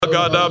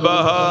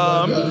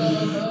magadabaha.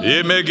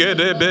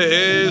 Imegede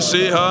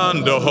behesi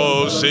hando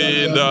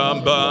hosi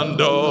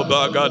ndambando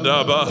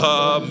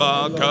bagadabaha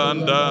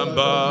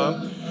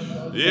makandamba.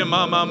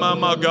 Imama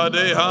mama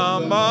gade ha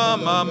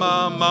mama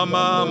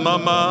mama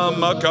mama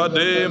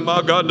makade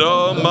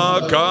magado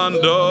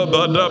makando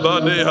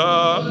badabade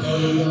ha.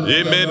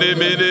 Imini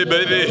mini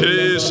bedi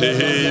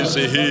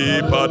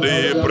hi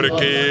padi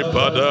priki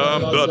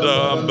padam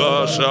badam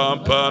ba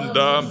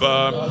shampandamba.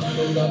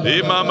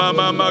 Imama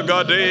mama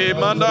gade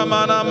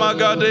mandamana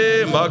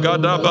magade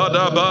magada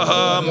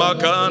badabaha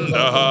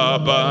makanda ha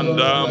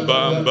bandam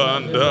bam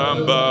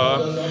bandamba.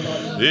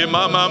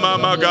 Imama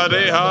mama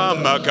gadeha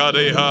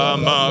makadeha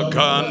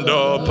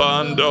makando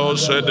pando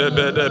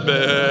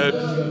sedebedebe.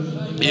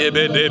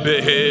 Yebedebe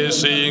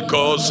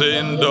sinko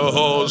sindo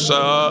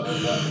hosa.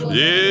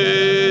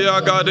 Ye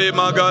agade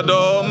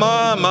magado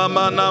mama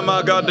mana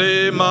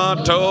magade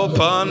mato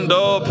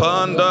pando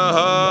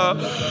pandaha.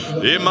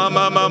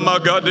 Imama mama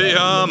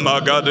gadeha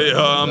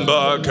magadeha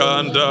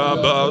bakanda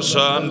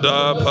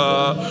basanda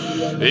pa.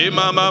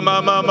 Imama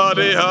mama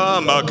madeha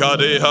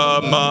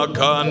makadeha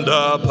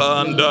makanda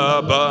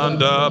panda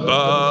banda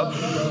ba.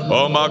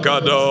 O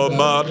magado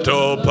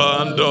mato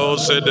pando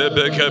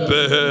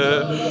sedebekepe.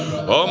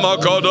 O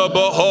makodo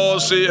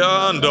bohosi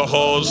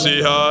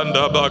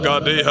handa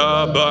bagadiha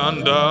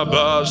banda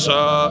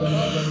basa.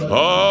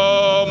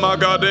 O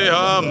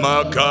magadiha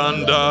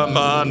makanda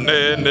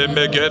mane ne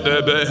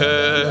megedebehe.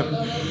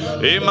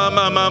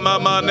 Imama mama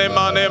mane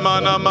mane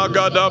mana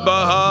magada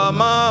baha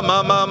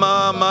mama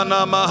mama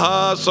mana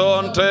maha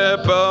sonte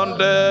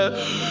pande.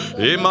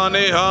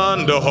 Imani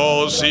handa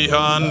hosi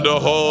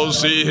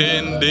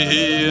hindi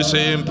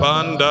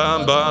simpanda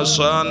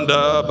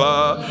basanda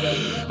ba.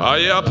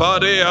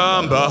 Ayapade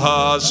amba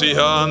hasi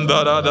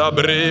handa da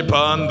bre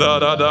panda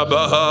da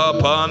baha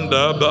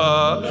panda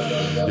ba.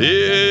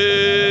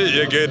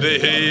 Yegede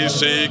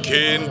hisi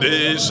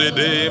kindi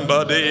sidim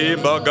badi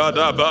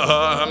magada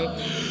baha.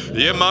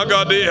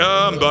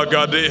 Yemagadiham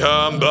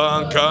bagadiham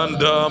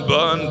bankanda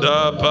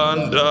banda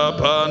panda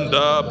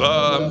panda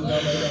bam.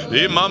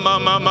 Imama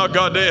mama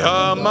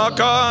gadiham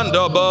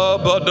makanda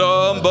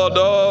bodom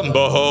bodom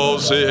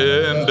bohosi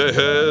hinde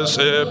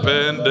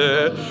sepende.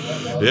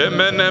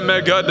 Yemene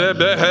megade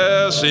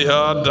behesi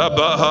handa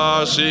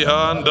bahasi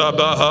handa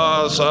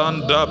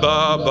bahasanda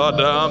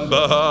babadam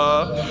baha.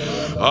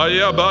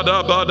 Aya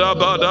bada bada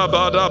bada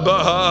bada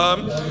baha.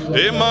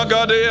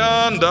 Imagade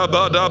anda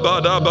bada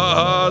bada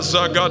baha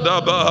sagada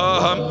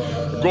baha.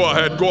 Go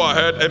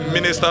ahead and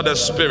minister the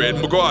Spirit.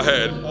 Go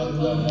ahead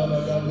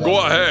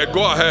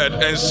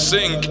and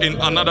sing in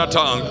another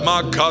tongue.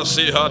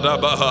 Makasi hada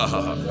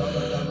baha.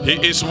 He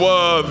is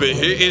worthy.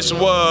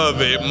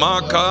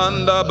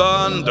 Makanda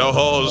banda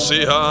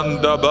hosi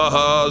handa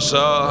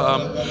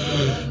bahasa.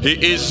 He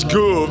is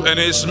good and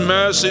his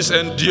mercies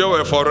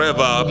endure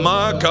forever.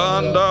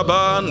 Makanda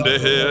bande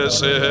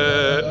hese.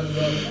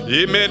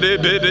 Imede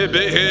bede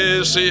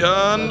behesi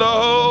handa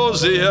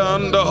hosi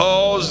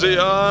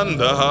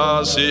handa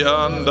hasi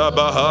handa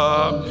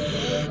baha.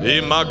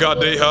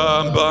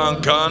 Imagadeha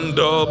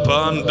bankando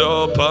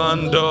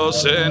pando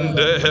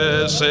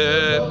sendehese.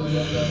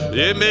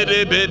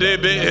 Imede bede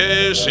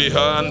behesi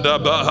handa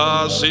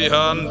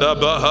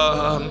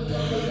baha.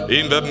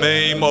 In the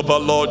name of our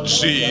Lord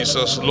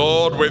Jesus,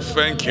 Lord, we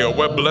thank you,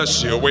 we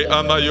bless you, we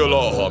honor you,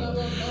 Lord.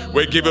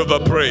 We give you the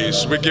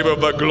praise, we give you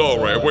the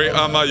glory, we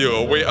honor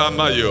you.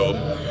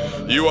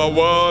 You are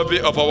worthy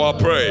of our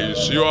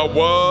praise, you are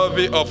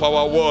worthy of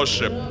our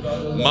worship.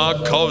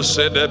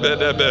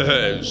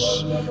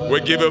 We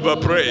give you the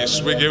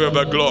praise, we give you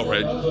the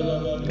glory.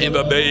 In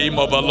the name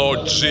of our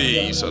Lord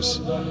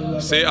Jesus.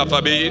 Say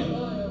after me,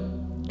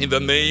 in the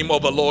name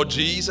of the Lord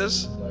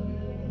Jesus,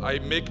 I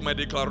make my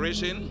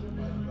declaration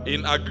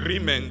in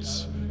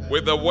agreement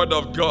with the word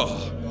of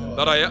God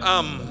that I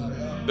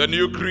am the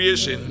new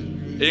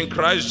creation in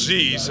Christ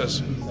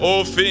Jesus.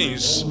 All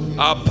things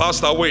are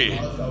passed away,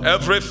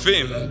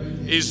 everything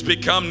is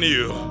become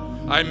new.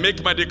 I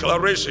make my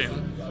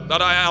declaration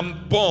that I am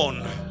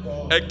born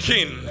a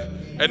king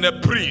and a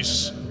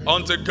priest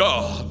unto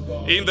God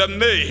in the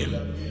name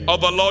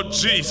of the Lord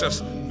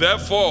Jesus.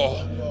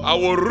 Therefore I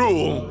will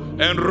rule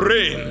and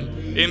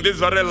reign in this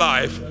very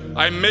life.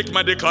 I make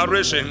my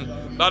declaration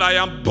that I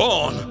am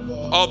born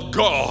of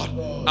God.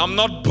 I'm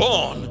not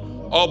born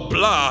of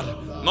blood,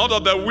 not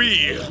of the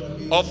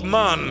will of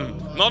man,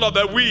 not of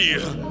the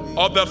will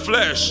of the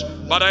flesh,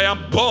 but I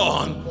am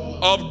born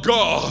of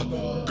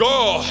God.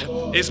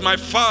 God is my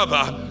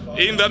Father.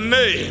 In the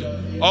name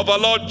of our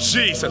Lord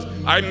Jesus,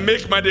 I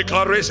make my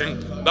declaration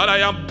that I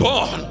am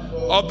born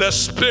of the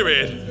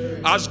Spirit.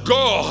 As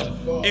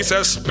God is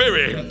a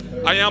spirit,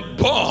 I am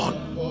born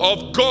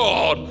of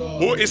God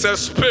who is a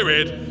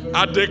spirit.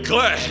 I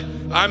declare,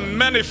 I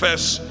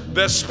manifest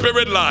the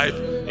spirit life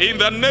in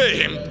the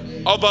name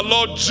of the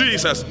Lord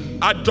Jesus.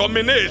 I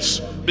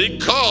dominate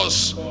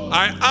because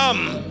I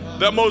am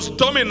the most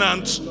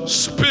dominant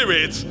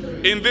spirit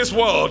in this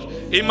world,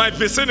 in my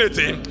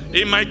vicinity,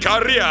 in my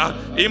career,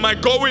 in my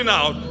going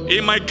out,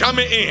 in my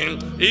coming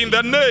in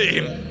the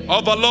name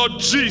of the Lord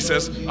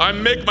Jesus, I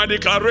make my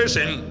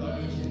declaration.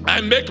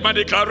 I make my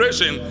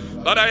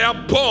declaration that I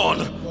am born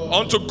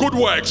unto good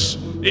works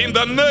in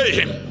the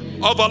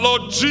name of the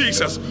Lord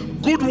Jesus.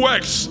 Good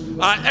works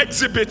are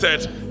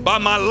exhibited by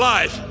my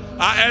life,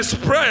 are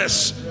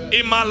expressed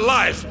in my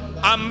life,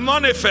 are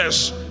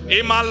manifest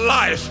in my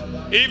life.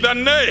 In the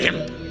name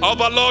of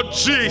the Lord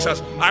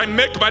Jesus, I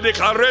make my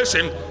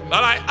declaration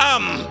that I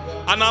am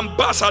an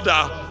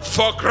ambassador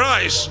for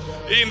Christ.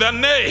 In the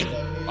name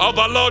of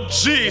the Lord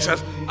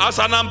Jesus, as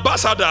an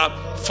ambassador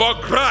for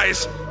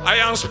Christ, I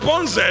am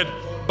sponsored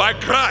by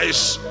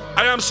Christ.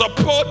 I am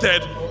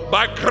supported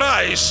by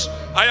Christ.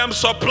 I am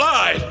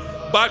supplied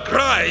by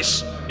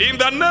Christ. In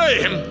the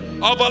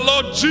name of the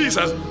Lord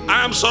Jesus,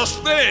 I am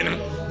sustained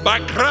by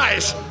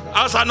Christ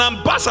as an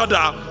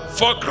ambassador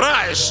for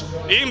Christ.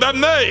 In the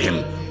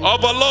name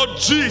of the Lord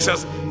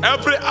Jesus,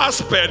 every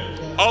aspect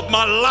of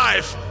my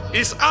life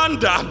is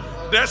under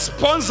the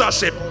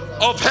sponsorship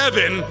of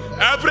heaven.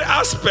 Every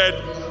aspect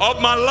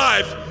of my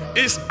life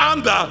is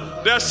under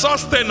the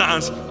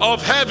sustenance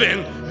of heaven.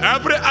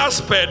 Every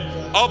aspect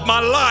of my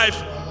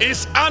life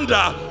is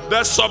under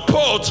the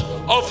support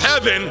of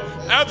heaven.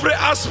 Every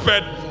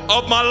aspect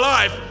of my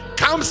life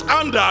comes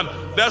under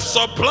the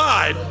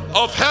supply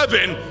of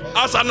heaven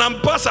as an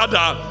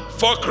ambassador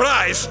for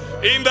Christ.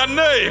 In the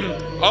name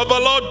of the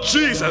Lord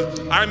Jesus,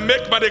 I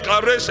make my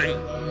declaration.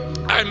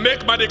 I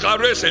make my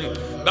declaration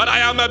that I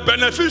am a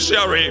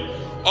beneficiary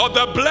of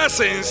the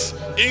blessings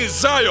in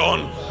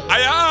Zion.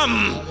 I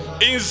am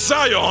in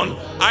Zion.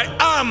 I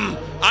am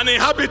an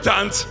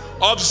inhabitant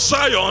of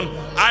Zion.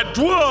 I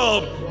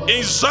dwell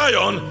in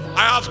Zion.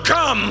 I have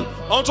come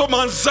unto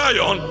Mount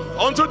Zion,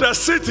 unto the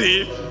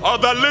city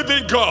of the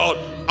living God,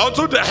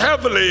 unto the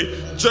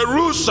heavenly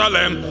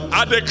Jerusalem.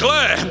 I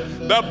declare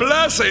the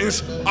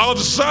blessings of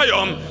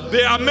Zion,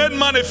 they are made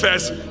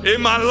manifest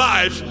in my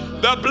life.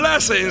 The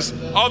blessings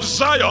of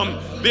Zion,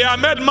 they are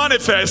made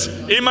manifest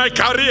in my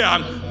career.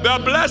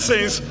 The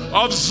blessings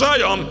of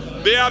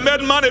Zion, they are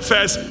made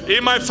manifest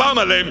in my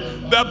family.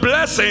 The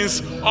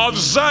blessings of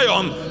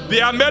Zion, they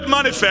are made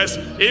manifest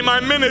in my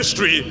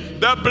ministry.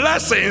 The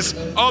blessings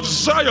of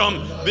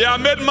Zion, they are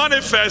made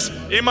manifest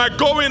in my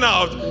going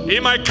out,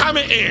 in my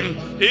coming in.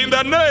 In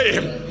the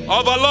name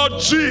of the Lord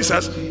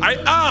Jesus, I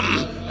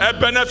am a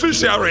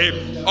beneficiary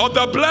of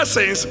the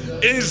blessings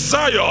in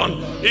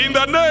Zion. In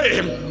the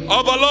name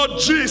of the Lord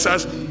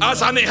Jesus,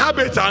 as an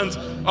inhabitant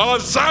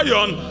of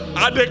Zion,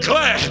 I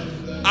declare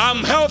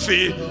I'm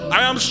healthy,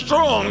 I am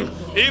strong.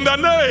 In the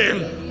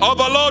name of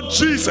the Lord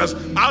Jesus,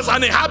 as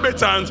an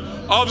inhabitant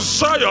of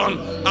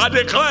Zion, I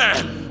declare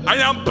I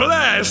am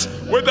blessed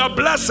with the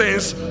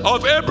blessings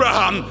of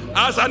Abraham.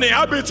 As an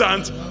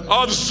inhabitant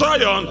of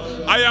Zion,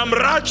 I am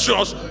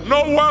righteous.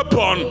 No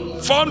weapon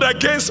formed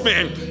against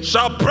me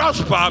shall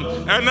prosper,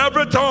 and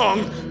every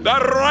tongue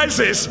that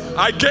rises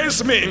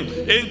against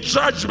me in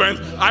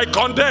judgment I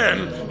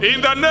condemn.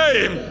 In the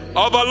name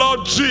of the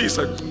Lord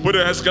Jesus. Put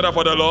your hands together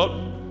for the Lord.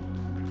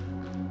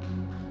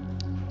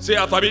 Say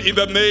after me, in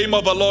the name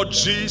of the Lord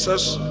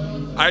Jesus,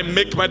 I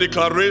make my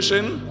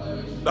declaration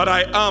that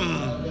I am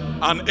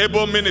an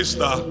able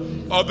minister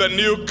of the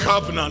new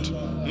covenant,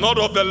 not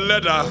of the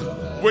letter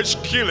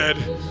which killeth,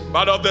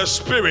 but of the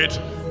spirit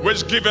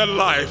which giveth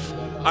life.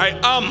 I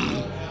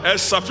am a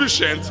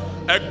sufficient,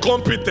 a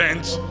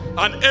competent,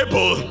 an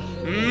able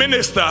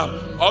minister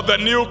of the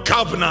new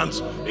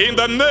covenant. In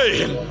the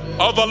name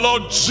of the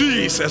Lord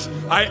Jesus,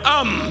 I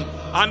am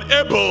an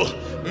able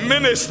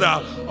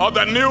minister of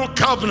the new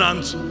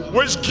covenant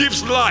which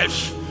gives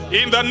life.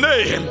 In the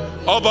name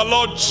of the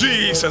Lord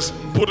Jesus.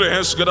 Put your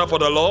hands together for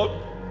the Lord.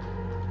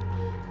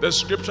 The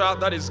scripture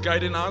that is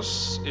guiding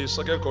us is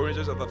 2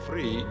 Corinthians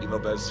 3 in the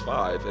verse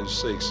 5 and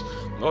 6.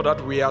 Not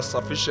that we are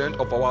sufficient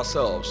of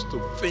ourselves to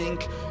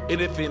think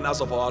anything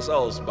as of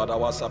ourselves, but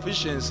our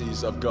sufficiency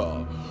is of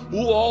God,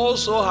 who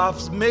also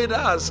has made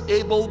us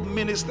able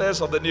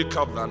ministers of the new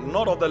covenant,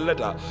 not of the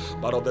letter,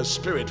 but of the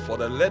spirit. For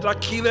the letter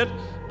killeth,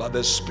 but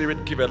the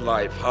spirit giveth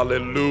life.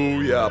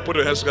 Hallelujah. Put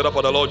your hands together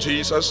for the Lord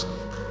Jesus.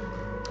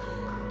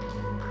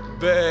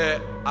 There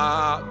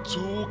are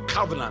two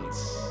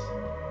covenants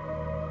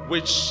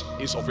which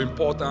is of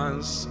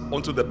importance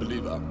unto the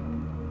believer.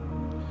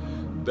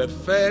 The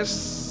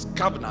first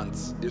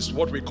covenant is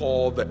what we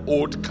call the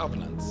Old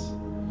Covenant.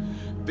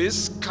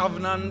 This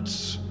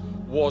covenant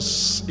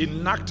was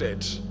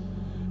enacted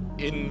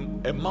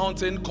in a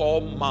mountain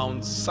called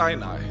Mount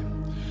Sinai.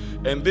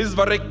 And this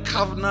very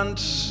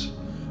covenant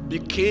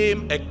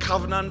became a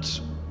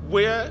covenant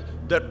where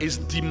there is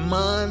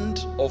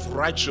demand of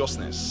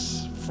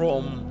righteousness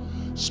from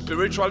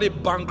spiritually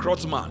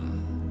bankrupt man.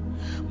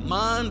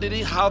 Man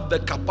didn't have the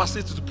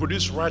capacity to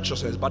produce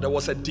righteousness, but there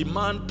was a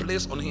demand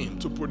placed on him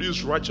to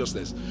produce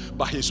righteousness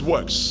by his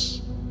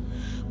works.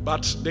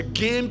 But the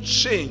game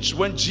changed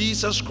when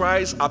Jesus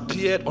Christ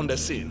appeared on the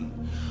scene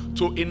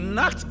to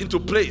enact into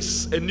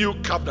place a new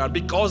covenant,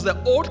 because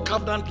the old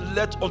covenant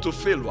led unto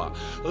failure,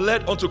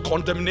 led unto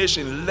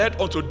condemnation, led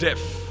unto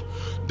death.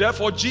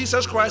 Therefore,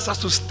 Jesus Christ has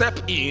to step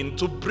in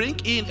to bring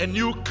in a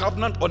new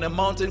covenant on a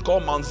mountain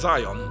called Mount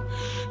Zion.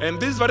 And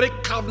this very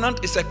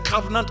covenant is a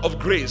covenant of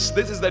grace.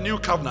 This is the new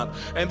covenant.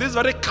 And this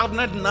very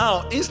covenant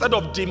now, instead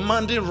of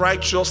demanding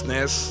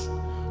righteousness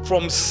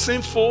from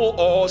sinful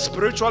or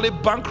spiritually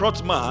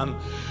bankrupt man,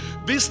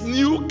 this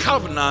new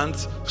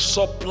covenant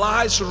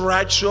supplies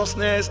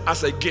righteousness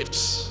as a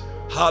gift.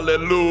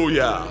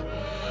 Hallelujah.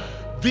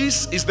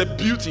 This is the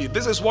beauty.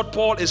 This is what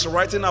Paul is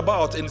writing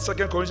about in 2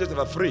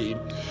 Corinthians 3,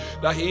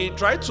 that he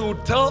tried to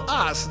tell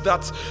us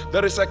that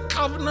there is a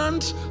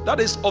covenant that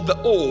is of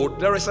the old,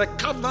 there is a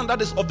covenant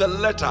that is of the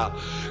letter.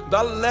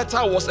 That letter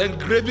was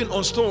engraven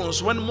on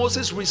stones. When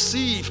Moses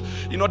received,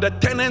 the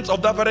tenets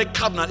of that very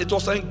covenant, it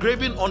was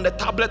engraven on the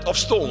tablet of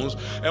stones.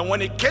 And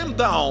when it came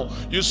down,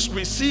 we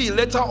see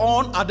later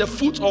on at the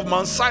foot of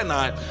Mount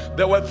Sinai,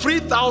 there were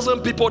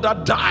 3,000 people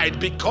that died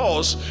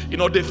because,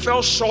 they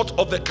fell short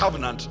of the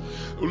covenant.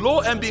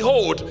 Lo and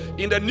behold,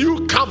 in the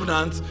new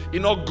covenant,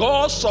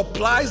 God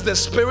supplies the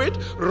Spirit.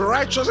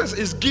 Righteousness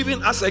is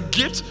given as a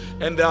gift,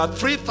 and there are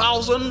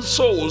 3,000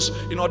 souls,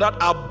 that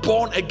are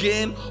born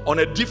again on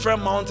a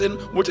different mountain,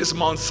 which is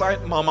Mount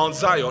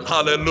Zion.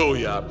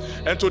 Hallelujah.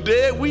 And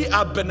today we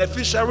are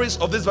beneficiaries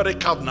of this very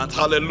covenant.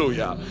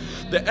 Hallelujah.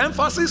 The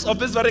emphasis of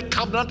this very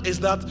covenant is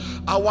that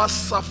our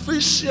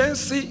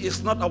sufficiency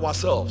is not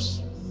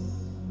ourselves.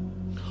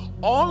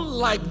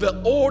 Unlike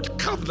the old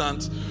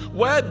covenant,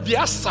 where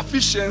their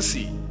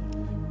sufficiency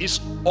is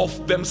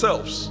of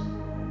themselves,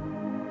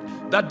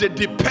 that they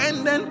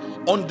depended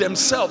on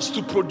themselves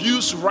to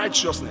produce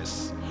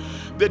righteousness.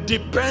 They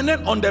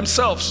depended on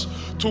themselves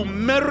to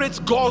merit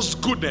God's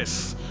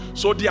goodness.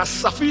 So their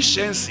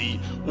sufficiency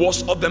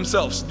was of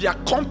themselves. Their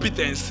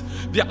competence,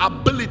 their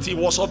ability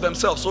was of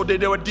themselves. So they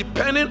were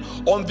dependent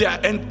on their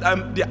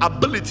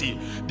ability,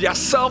 their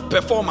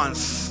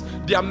self-performance,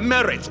 their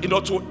merit,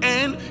 to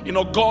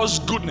earn, God's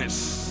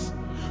goodness.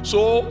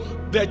 So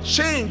the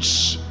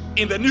change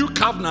in the new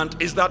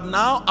covenant is that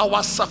now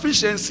our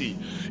sufficiency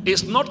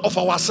is not of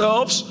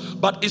ourselves,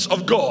 but is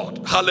of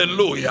God.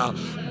 Hallelujah.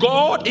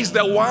 God is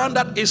the one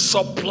that is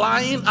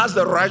supplying us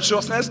the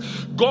righteousness.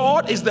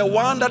 God is the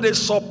one that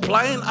is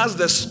supplying us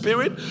the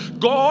Spirit.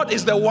 God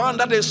is the one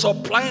that is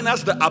supplying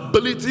us the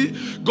ability.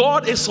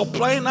 God is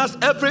supplying us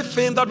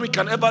everything that we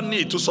can ever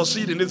need to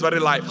succeed in this very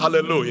life.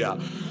 Hallelujah.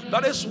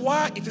 That is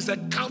why it is a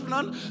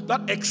covenant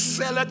that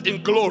excelleth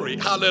in glory.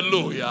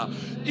 Hallelujah.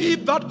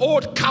 If that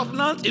old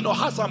covenant,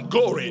 has some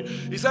glory,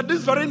 he said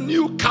this very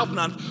new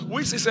covenant,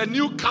 which is a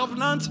new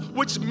covenant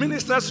which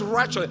ministers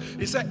righteousness,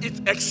 he said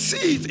it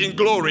exceeds in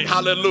glory.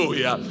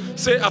 Hallelujah.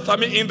 Say after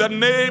me, in the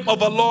name of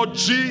the Lord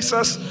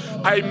Jesus,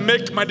 I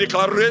make my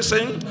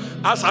declaration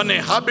as an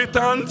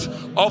inhabitant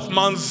of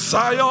Mount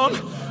Zion,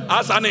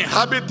 as an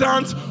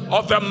inhabitant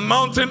of the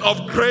mountain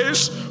of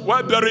grace,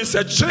 where there is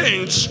a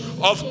change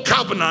of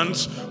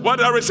covenant, where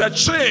there is a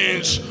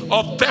change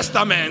of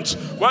testament,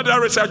 where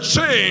there is a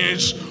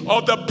change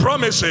of the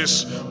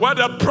promises, where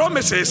the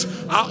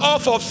promises are all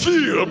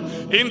fulfilled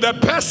in the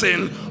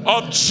person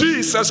of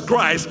Jesus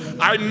Christ.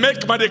 I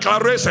make my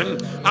declaration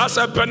as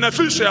a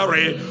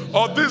beneficiary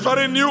of this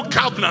very new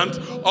covenant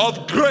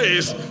of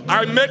grace.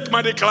 I make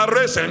my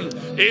declaration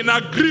in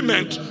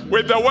agreement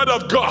with the word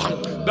of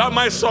God that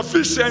my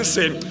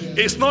sufficiency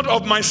is not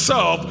of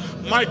myself,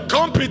 my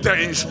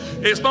competence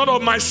is not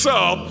of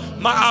myself,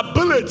 my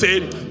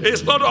ability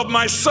is not of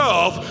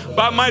myself,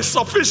 but my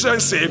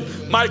sufficiency,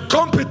 my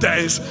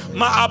competence,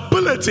 my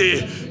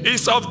ability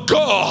is of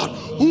God,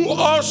 who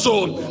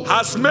also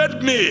has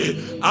made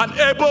me an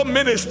able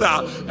minister,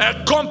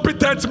 a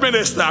competent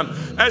minister,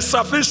 a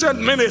sufficient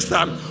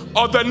minister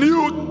of the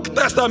New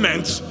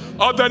Testament,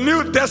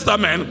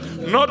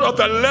 not of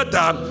the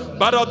letter,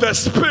 but of the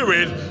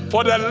Spirit.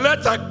 For the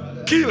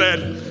letter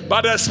killeth,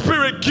 but the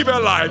Spirit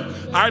giveth life.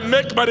 I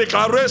make my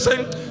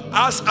declaration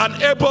as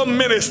an able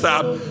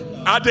minister.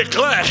 I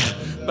declare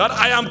that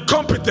I am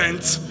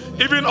competent,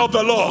 even of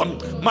the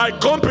Lord. My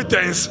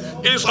competence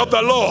is of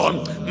the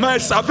Lord. My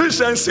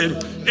sufficiency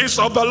is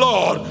of the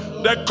Lord.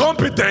 The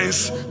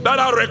competence that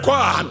I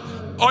require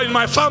or in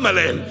my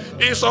family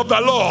is of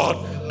the Lord.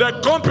 The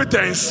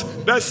competence,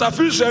 the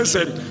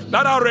sufficiency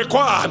that I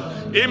require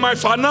in my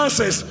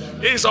finances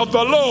is of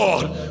the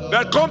Lord.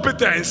 The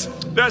competence,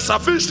 the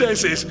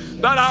sufficiencies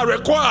that I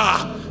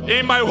require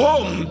in my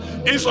home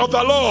is of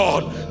the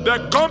Lord.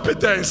 The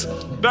competence,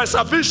 the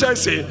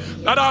sufficiency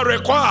that I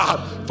require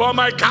for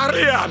my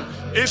career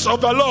is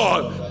of the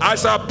Lord.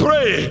 As I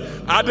pray,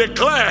 I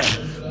declare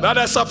that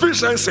the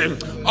sufficiency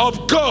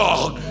of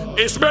God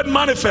is made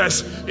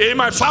manifest in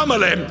my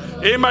family,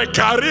 in my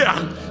career,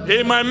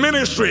 in my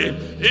ministry,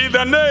 in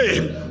the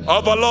name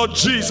of the Lord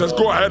Jesus.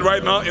 Go ahead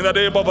right now, in the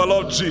name of the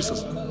Lord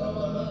Jesus.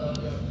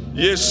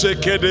 Yes,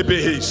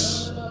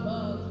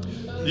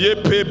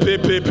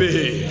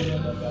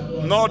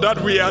 not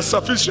that we are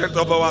sufficient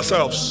of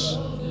ourselves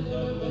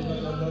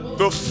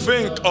to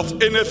think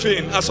of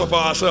anything as of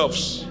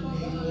ourselves,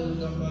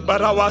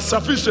 but our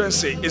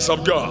sufficiency is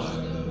of God,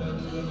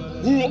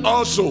 who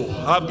also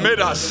have made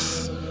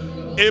us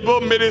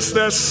able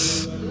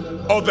ministers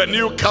of the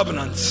new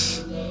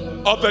covenant,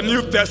 of the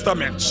New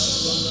Testament,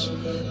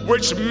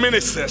 which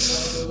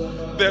ministers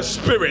the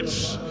Spirit,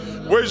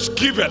 which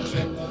giveth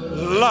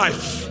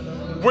life,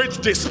 which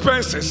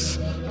dispenses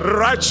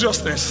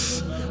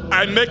righteousness.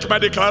 I make my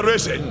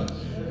declaration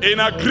in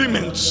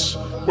agreement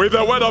with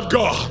the word of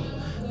God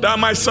that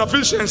my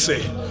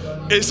sufficiency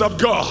is of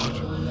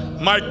God.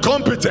 My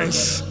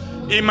competence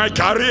in my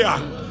career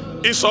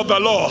is of the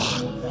Lord.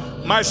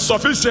 My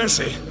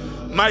sufficiency,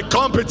 my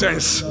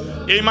competence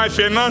in my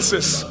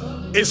finances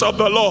is of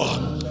the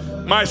Lord.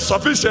 My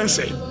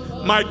sufficiency,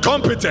 my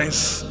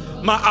competence,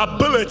 my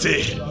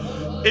ability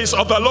is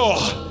of the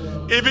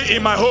Lord. Even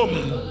in my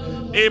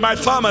home, in my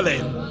family,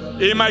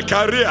 in my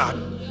career,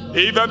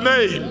 in the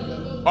name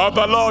of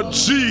the Lord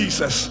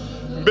Jesus.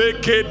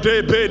 Make it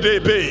de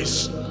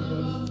base.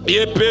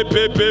 Ye pe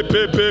pe pe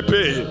pe pe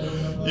pe.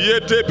 Ye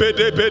de be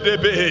de be de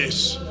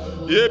base.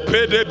 Ye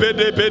pe de be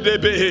de be de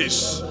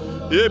base.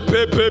 Ye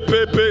pe pe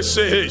pe pe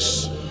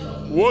says.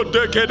 What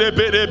de ke de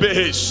be de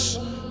base.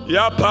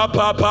 Ya pa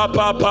pa pa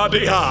pa pa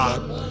di ha.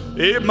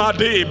 E ma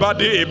di ba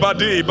di ba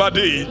di ba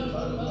di.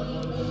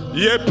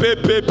 Ye pe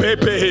pe pe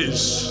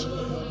pace.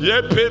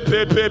 Ye pe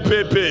pe pe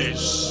pe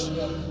pace.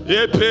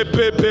 Ye pe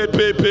pe pe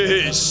pe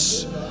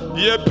pace.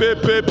 Ye pe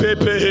pe pe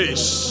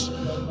pace.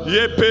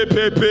 Ye pe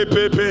pe pe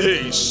pe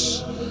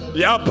pace.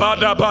 Ya pa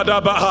da ba da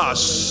ba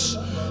has.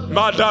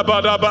 Ma da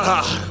ba da ba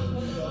ha.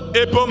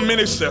 Able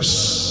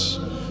ministers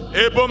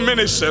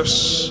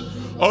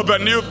of the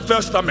New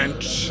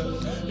Testament,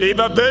 in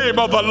the name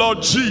of the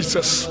Lord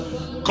Jesus,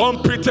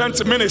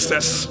 competent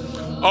ministers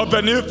of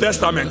the New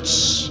Testament,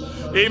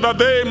 in the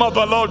name of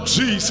the Lord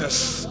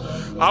Jesus.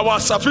 Our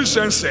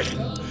sufficiency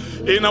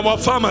in our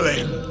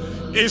family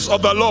is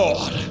of the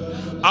Lord.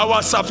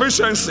 Our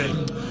sufficiency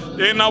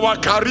in our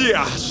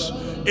careers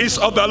is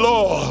of the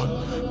Lord.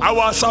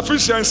 Our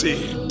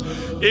sufficiency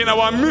in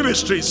our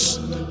ministries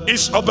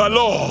is of the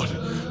Lord.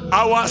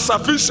 Our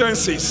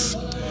sufficiencies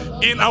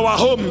in our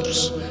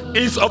homes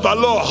is of the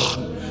Lord.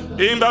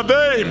 In the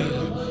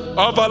name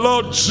of the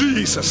Lord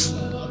Jesus.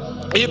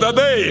 In the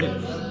name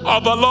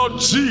of the Lord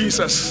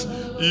Jesus.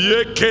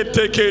 Ye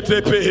kete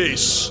kete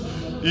pehes.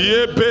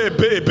 Ye be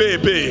be be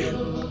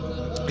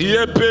be.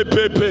 Ye be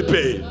be be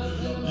be.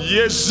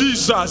 Ye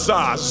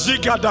zizaza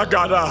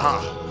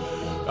zigadagadaha.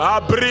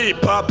 Abri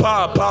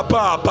papa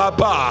papa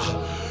papa.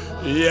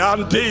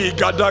 Yandi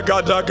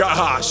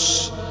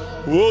gadagadagahas.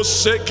 O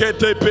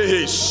sekete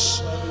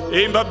pehes.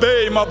 In the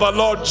name of the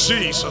Lord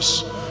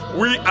Jesus,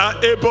 we are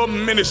able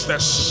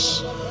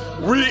ministers.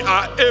 We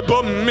are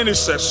able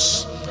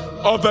ministers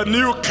of the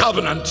new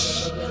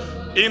covenant.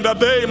 In the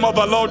name of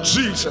the Lord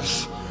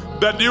Jesus,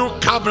 the new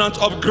covenant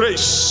of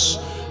grace.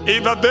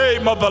 In the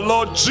name of the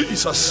Lord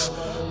Jesus,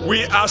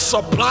 we are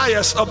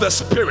suppliers of the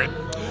Spirit.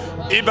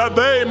 In the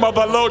name of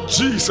the Lord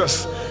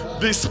Jesus,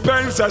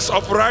 dispensers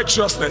of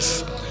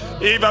righteousness.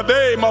 In the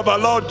name of the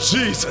Lord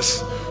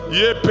Jesus,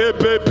 ye pe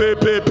pe pe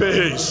pe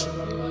pe.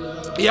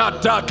 Ya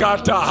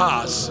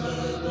takatahas,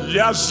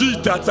 ya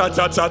zita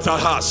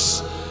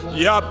tatatahas,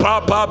 ya pa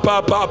pa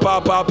pa pa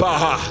pa pa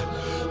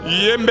pa,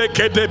 ye make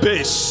de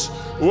base,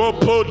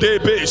 wopo de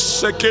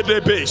base, seke de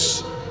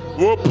base,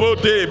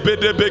 wopo de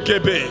bede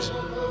beke base.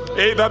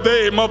 In the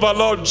name of the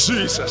Lord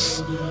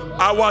Jesus,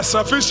 our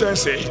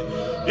sufficiency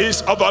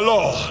is of the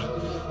Lord.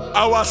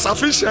 Our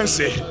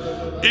sufficiency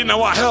in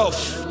our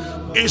health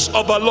is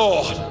of the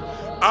Lord.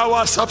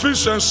 Our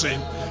sufficiency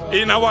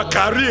in our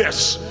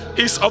careers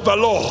is of the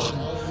Lord.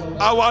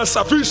 Our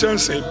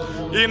sufficiency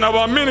in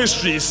our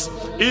ministries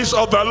is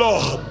of the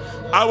Lord.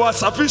 Our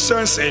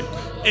sufficiency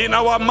in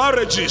our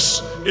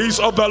marriages is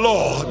of the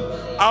Lord.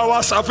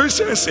 Our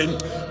sufficiency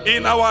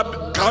in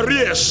our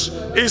careers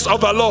is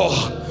of the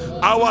Lord.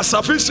 Our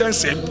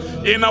sufficiency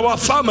in our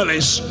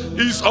families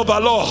is of the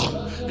Lord.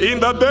 In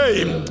the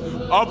name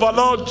of the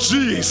Lord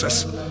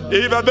Jesus.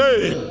 In the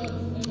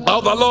name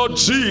of the Lord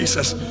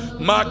Jesus.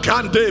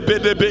 Makande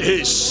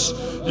bedebehis.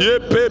 Ye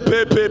pe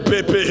pe pe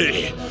pe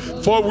pe.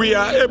 For we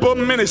are able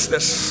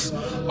ministers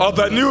of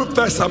the New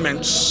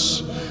Testament.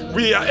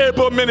 We are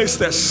able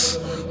ministers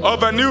of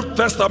the New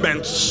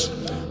Testament.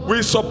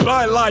 We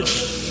supply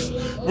life.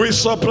 We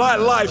supply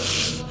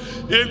life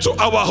into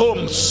our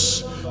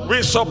homes.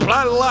 We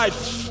supply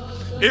life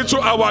into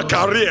our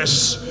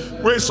careers.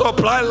 We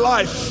supply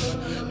life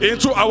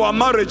into our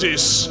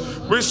marriages.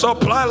 We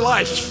supply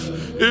life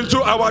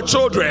into our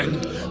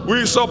children.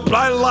 We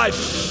supply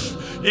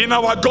life in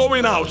our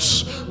going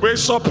out. We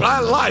supply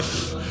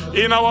life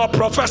in our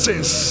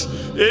professions.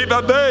 In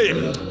the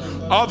name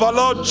of the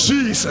Lord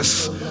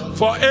Jesus,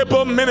 for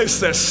able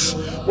ministers,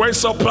 we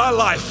supply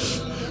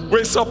life.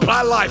 We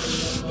supply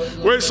life.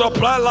 We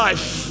supply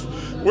life.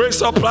 We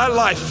supply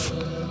life.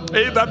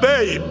 In the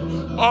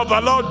name of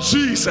the Lord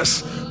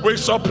Jesus, we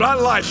supply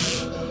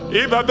life.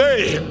 In the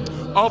name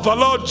of the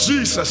Lord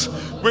Jesus,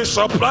 we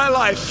supply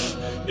life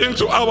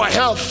into our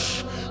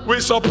health. We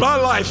supply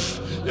life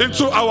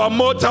into our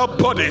mortal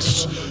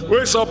bodies.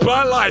 We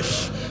supply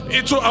life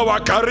into our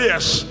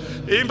careers.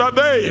 In the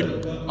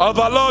name of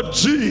the Lord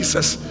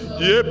Jesus.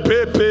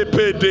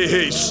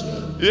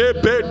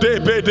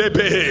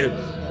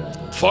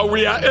 For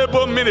we are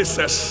able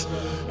ministers.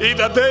 In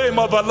the name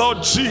of the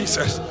Lord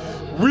Jesus,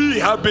 We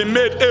have been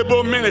made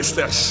able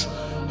ministers.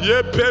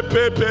 Ye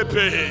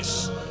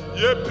pe-pe-pe-pe-his.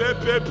 Ye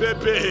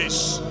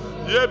pe-pe-pe-pe-his.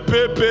 Ye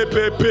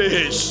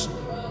pe-pe-pe-pe-his.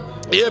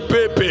 Ye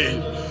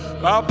pe-pe.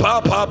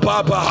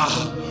 Pa-pa-pa-pa-pa.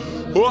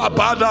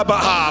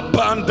 Wa-ba-da-ba-ha.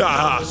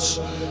 Bandahas.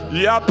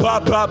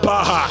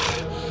 Ya-pa-pa-pa-ha.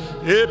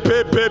 Ye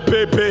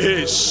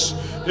pe-pe-pe-pe-his.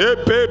 Ye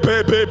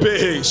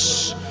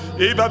pe-pe-pe-pe-his.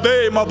 In the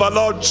name of the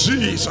Lord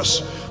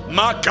Jesus.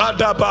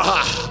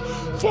 Makadabaha.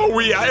 For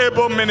we are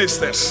able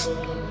ministers.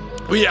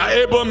 We are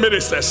able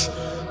ministers.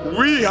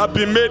 We have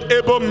been made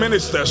able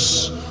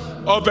ministers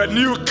of the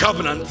new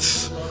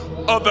covenant,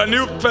 of the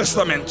New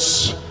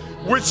Testament,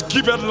 which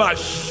giveth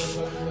life,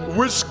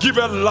 which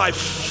giveth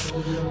life.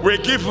 We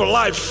give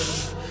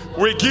life,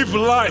 we give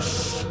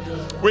life,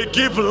 we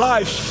give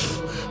life,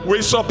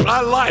 we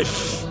supply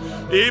life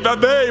in the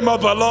name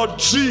of the Lord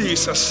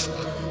Jesus.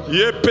 In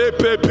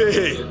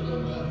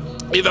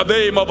the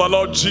name of the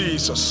Lord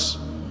Jesus.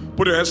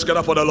 Put your hands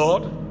together for the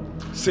Lord.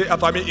 Say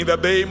after me, in the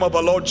name of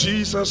the Lord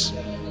Jesus,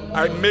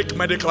 I make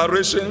my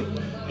declaration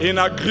in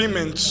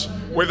agreement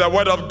with the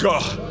word of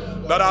God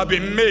that I have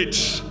been made,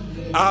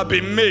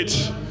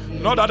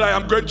 not that I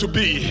am going to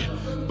be,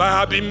 but I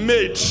have been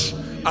made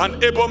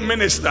an able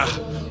minister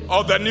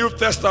of the New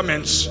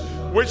Testament,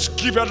 which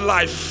giveth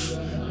life,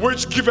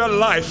 which giveth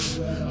life.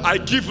 I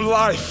give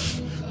life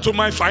to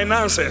my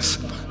finances.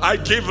 I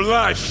give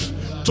life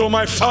to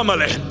my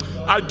family.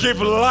 I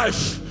give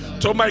life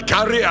to my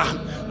career.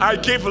 I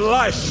give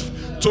life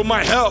to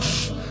my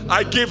health.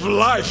 I give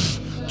life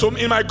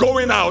in my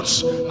going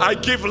out. I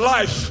give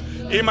life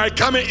in my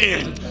coming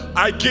in.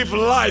 I give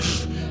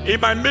life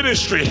in my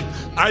ministry.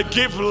 I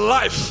give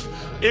life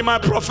in my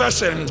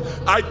profession.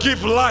 I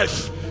give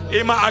life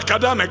in my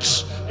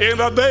academics. In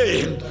the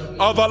name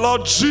of the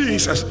Lord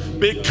Jesus,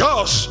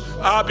 because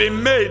I've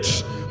been made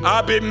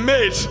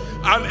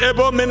an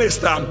able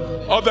minister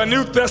of the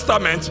New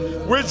Testament,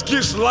 which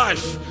gives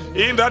life.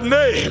 In the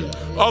name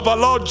of the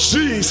Lord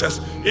Jesus,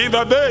 in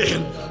the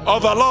name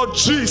of the Lord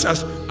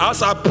Jesus,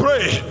 as I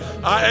pray,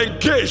 I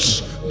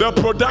engage the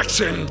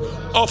production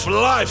of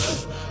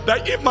life,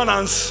 the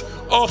immanence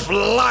of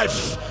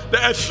life,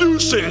 the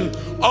effusion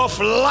of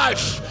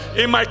life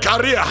in my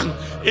career,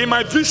 in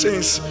my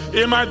visions,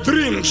 in my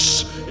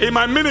dreams, in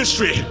my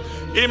ministry,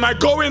 in my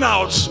going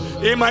out,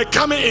 in my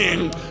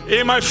coming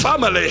in my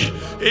family,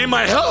 in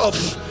my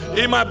health,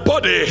 in my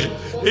body,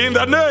 in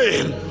the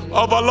name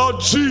of the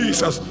Lord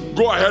Jesus.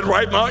 Go ahead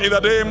right now in the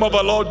name of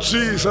the Lord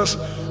Jesus.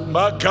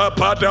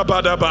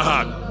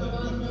 Makapadabadabahan.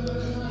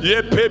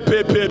 Ye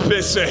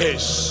pepepepe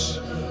sehes.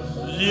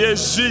 Ye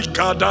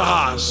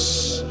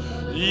zikadahas.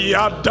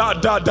 Ya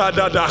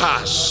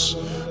dadadadadahas.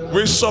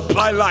 We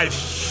supply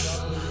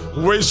life.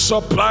 We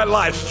supply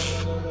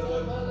life.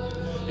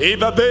 In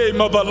the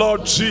name of the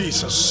Lord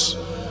Jesus.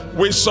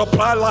 We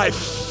supply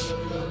life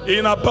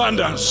in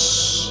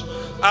abundance.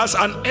 As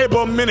an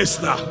able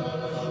minister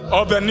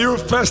of the New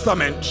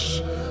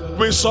Testament,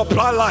 we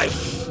supply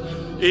life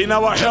in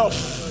our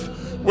health.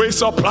 We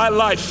supply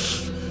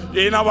life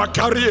in our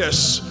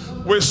careers.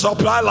 We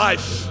supply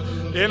life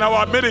in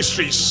our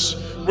ministries.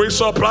 We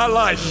supply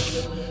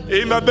life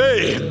in the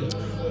name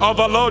of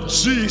the Lord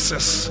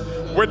Jesus.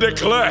 We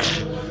declare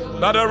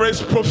that there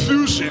is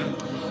profusion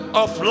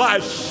of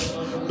life.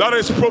 There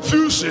is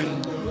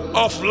profusion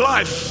of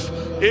life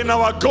in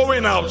our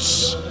going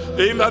outs.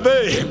 In the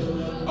name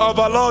of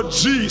the Lord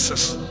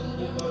Jesus.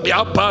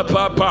 Ya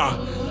papa.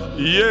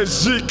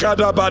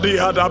 Yezikadabadi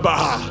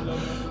hadabaha.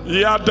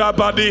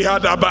 Yadabadi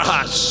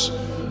hadabahas.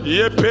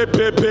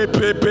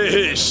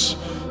 Yepepepepepehis.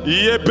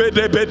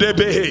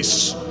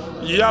 Yebedebedebehis.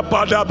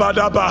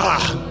 Yabadabadabaha.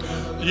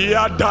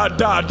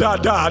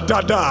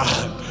 Yadadadadadada.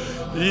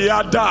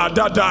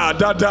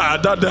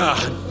 Yadadadadadada.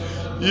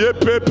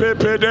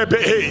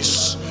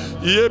 Yepepepedebehis.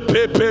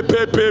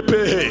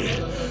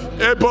 Yepepepepepe.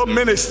 Able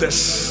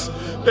ministers.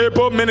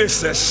 Able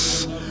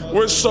ministers.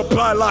 We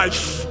supply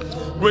life.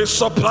 We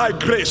supply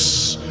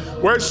grace.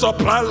 We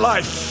supply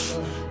life.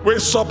 We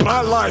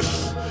supply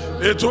life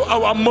into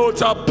our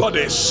mortal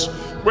bodies.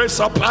 We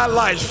supply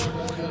life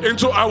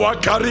into our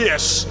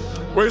careers.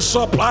 We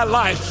supply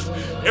life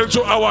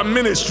into our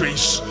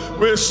ministries.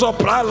 We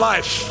supply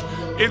life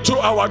into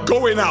our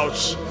going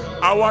out,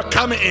 our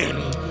coming in.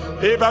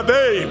 In the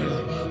name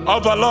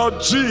of the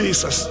Lord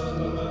Jesus.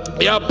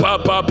 Ya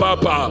papa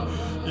papa.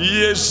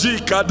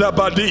 Yezika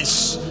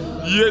dabadis.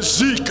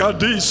 Yezika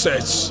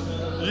dises.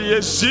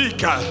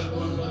 Yezika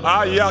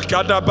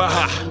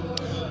ayakadabaha.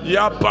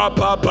 Ya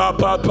papa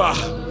papa.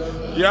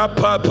 Ya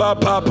papa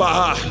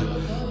papa.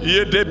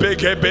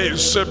 Yedebekebe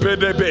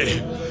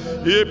sepedebe.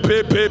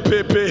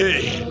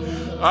 Yepepepepe.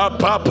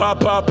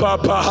 Papa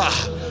papa.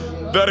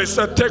 There is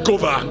a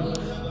takeover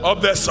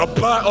of the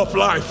supply of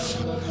life.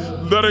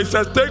 There is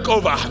a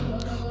takeover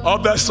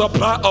of the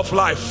supply of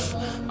life.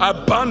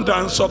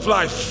 Abundance of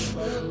life.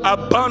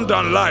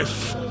 Abundant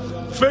life.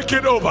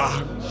 Taking over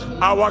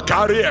our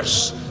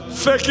careers.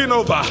 Taking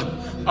over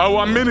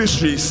our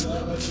ministries.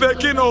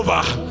 Taking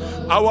over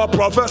our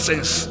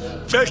professions.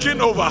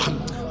 Taking over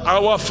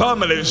our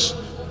families.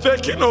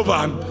 Taking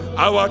over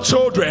our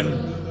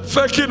children.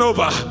 taking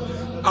over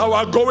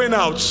our going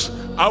out,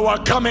 our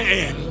coming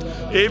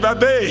in the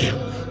name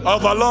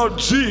of our Lord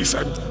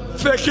Jesus,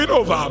 taking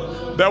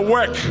over the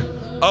work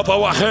of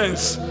our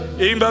hands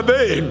in the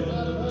name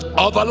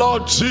of our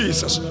Lord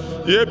Jesus.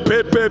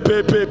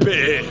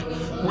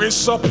 We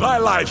supply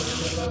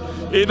life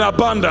in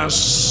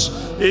abundance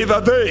in the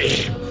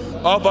name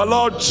of our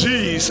Lord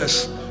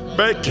Jesus.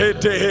 Make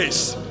it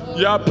his.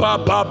 Ya pa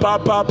pa pa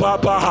pa pa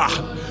pa.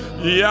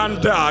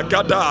 Yanda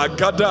gada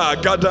gada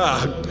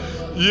gada.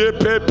 Ye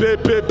pe pe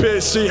pe pe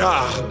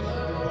siha.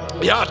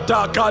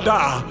 Yata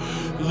gada.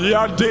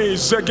 Yande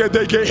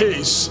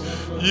zegedegehis.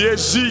 Ye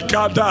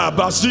zikada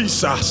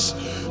basisas.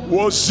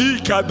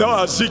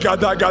 Wozikada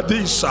zikada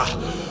gadisa.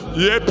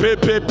 Ye pe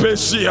pe pe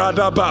siha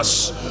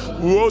dabas.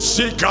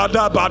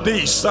 Wozikada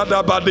badisa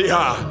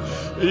dabadiha.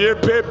 Ye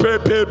pe pe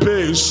pe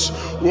pes.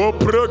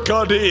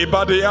 Woprokadi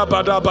badia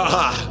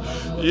badabaha.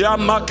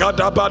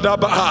 Yamakada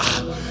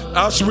badabaha.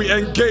 As we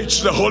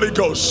engage the Holy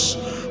Ghost,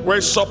 we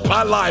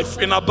supply life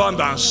in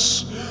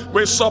abundance.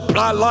 We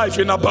supply life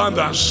in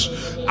abundance.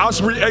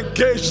 As we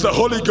engage the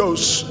Holy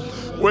Ghost,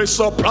 we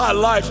supply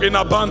life in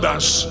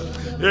abundance.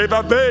 In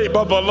the name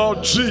of the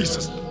Lord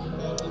Jesus.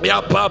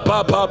 Ya pa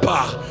pa pa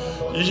pa.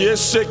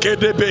 Yeseke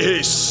de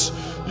behis.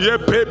 Ye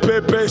pe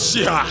pe pe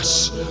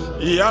sias.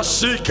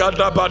 Yasika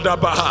da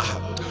badabaha.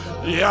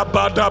 Ya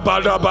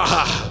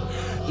badabadabaha.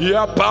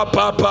 Ya pa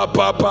pa pa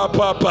pa pa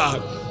pa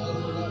pa.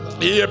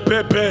 Ye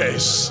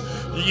pepes,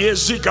 ye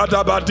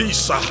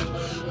zikadabadisa,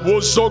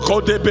 wozoko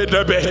de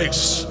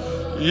bedebehes,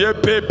 ye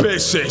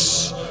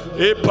pepeses,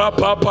 e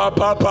papa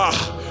papa.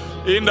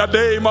 In the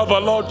name of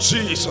our Lord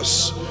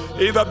Jesus,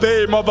 in the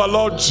name of our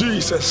Lord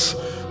Jesus,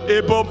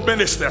 able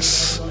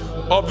ministers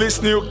of this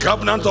new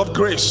covenant of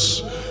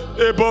grace,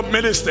 able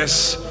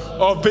ministers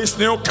of this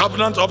new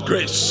covenant of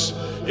grace,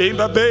 in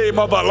the name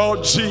of our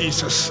Lord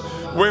Jesus,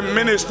 we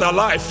minister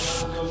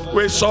life,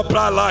 we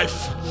supply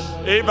life.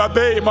 In the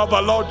name of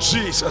our Lord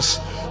Jesus,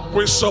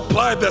 we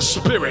supply the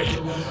Spirit.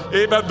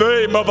 In the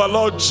name of our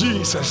Lord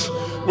Jesus,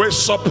 we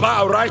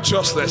supply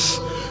righteousness.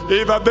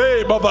 In the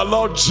name of our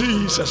Lord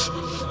Jesus,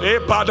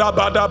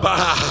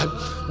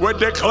 we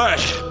declare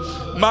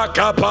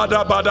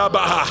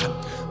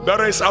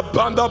there is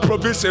abundant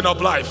provision of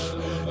life.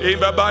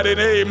 In the mighty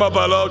name of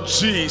our Lord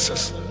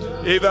Jesus.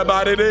 In the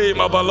mighty name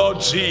of our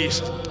Lord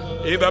Jesus.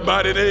 In the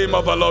mighty name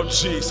of our Lord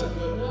Jesus.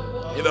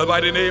 In the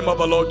mighty name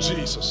of our Lord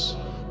Jesus.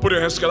 Put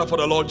your hands together for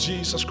the Lord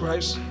Jesus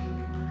Christ.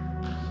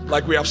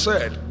 Like we have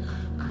said,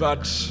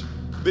 that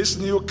this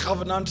new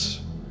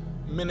covenant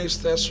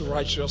ministers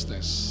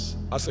righteousness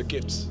as a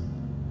gift.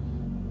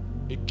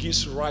 It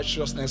gives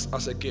righteousness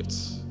as a gift.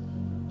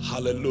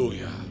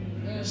 Hallelujah.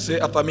 Say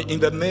after me, in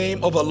the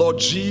name of the Lord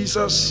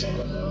Jesus,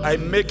 I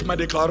make my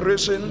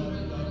declaration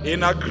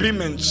in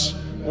agreement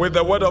with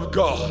the word of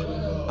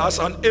God as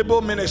an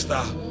able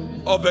minister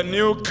of the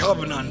new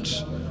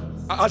covenant.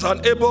 As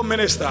an able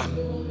minister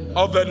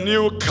of the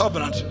new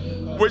covenant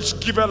which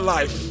giveth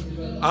life.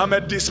 I'm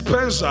a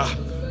dispenser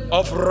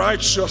of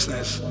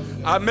righteousness.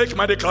 I make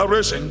my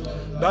declaration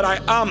that I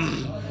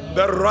am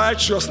the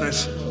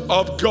righteousness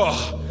of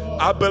God.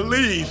 I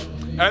believe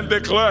and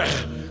declare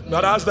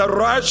that as the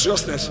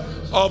righteousness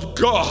of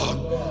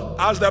God,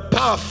 as the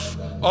path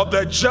of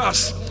the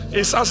just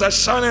is as a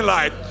shining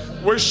light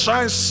which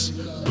shines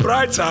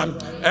brighter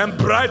and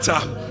brighter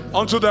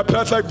unto the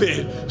perfect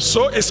day,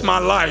 so is my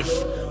life.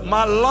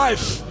 My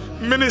life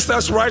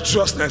ministers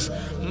righteousness.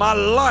 My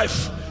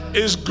life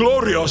is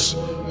glorious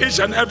each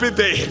and every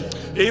day.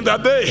 In the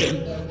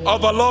name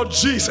of the Lord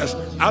Jesus,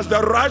 as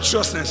the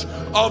righteousness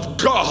of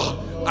God,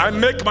 I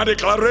make my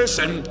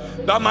declaration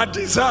that my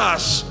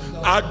desires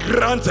are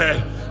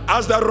granted.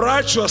 As the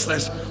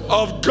righteousness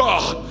of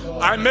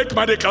God, I make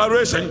my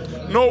declaration,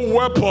 no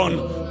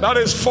weapon that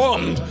is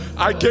formed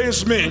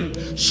against me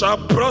shall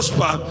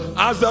prosper.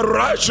 As the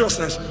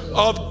righteousness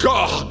of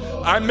God,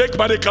 I make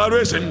my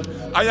declaration,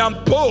 I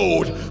am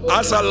bold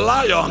as a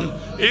lion.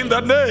 In the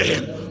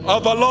name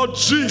of the Lord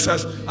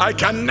Jesus, I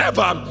can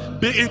never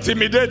be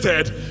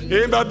intimidated.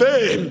 In the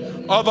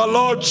name of the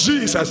Lord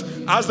Jesus,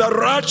 as the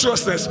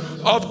righteousness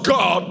of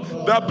God,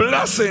 the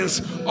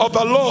blessings of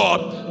the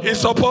Lord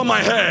is upon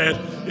my head.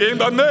 In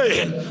the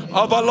name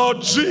of the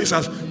Lord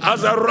Jesus,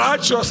 as the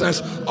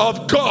righteousness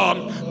of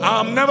God,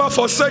 I am never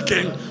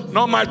forsaken,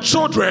 nor my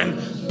children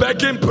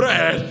begging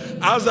bread.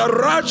 As the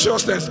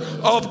righteousness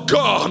of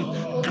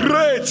God,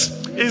 great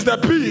is the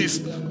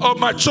peace of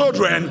my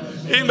children.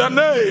 In the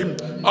name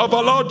of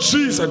the Lord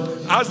Jesus,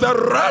 as the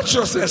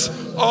righteousness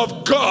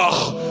of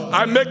God,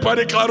 I make my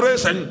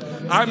declaration.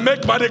 I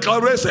make my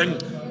declaration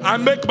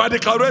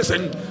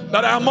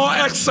that I am more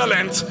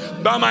excellent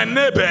than my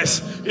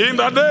neighbors. In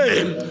the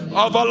name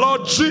of the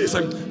Lord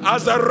Jesus,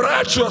 as the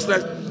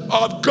righteousness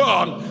of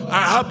God,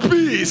 I have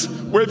peace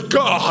with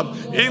God.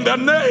 In the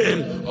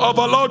name of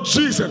the Lord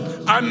Jesus,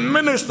 I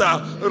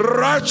minister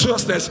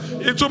righteousness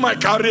into my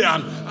career.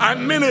 I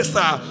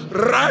minister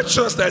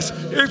righteousness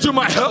into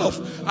my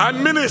health. I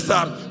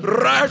minister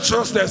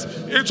righteousness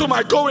into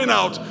my going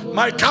out,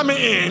 my coming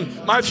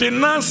in, my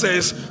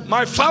finances,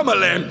 my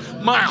family,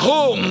 my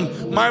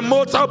home, my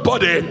mortal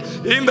body.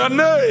 In the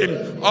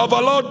name of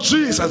our Lord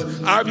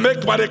Jesus, I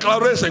make my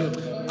declaration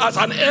as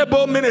an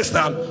able minister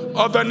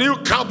of the new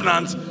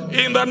covenant.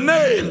 In the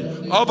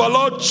name of our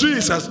Lord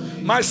Jesus,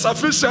 my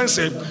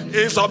sufficiency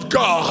is of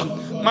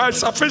God. My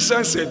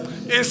sufficiency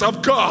is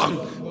of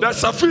God. The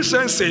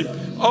sufficiency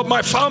of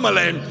my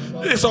family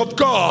is of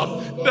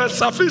God. The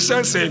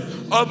sufficiency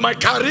of my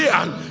career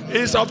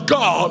is of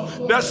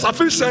God. The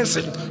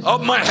sufficiency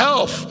of my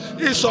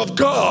health is of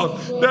God.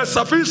 The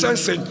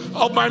sufficiency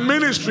of my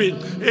ministry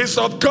is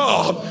of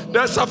God.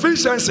 The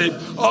sufficiency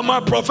of my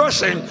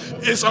profession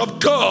is of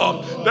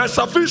God. The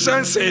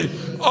sufficiency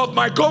of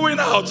my going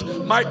out,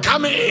 my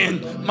coming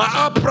in, my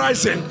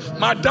uprising,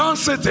 my down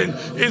sitting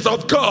is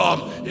of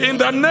God. In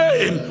the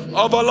name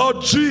of our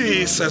Lord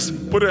Jesus.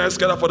 Put your hands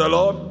together for the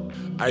Lord.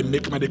 I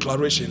make my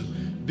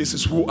declaration. This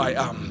is who I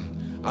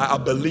am. I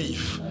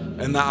believe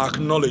and I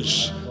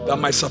acknowledge that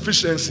my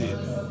sufficiency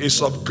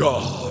is of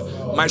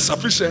God. My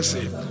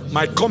sufficiency,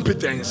 my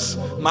competence,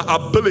 my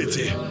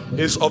ability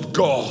is of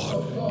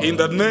God. In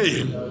the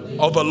name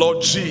of the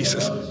Lord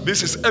Jesus.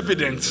 This is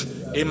evident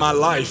in my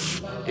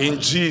life. In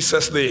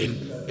Jesus'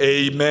 name,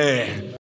 amen.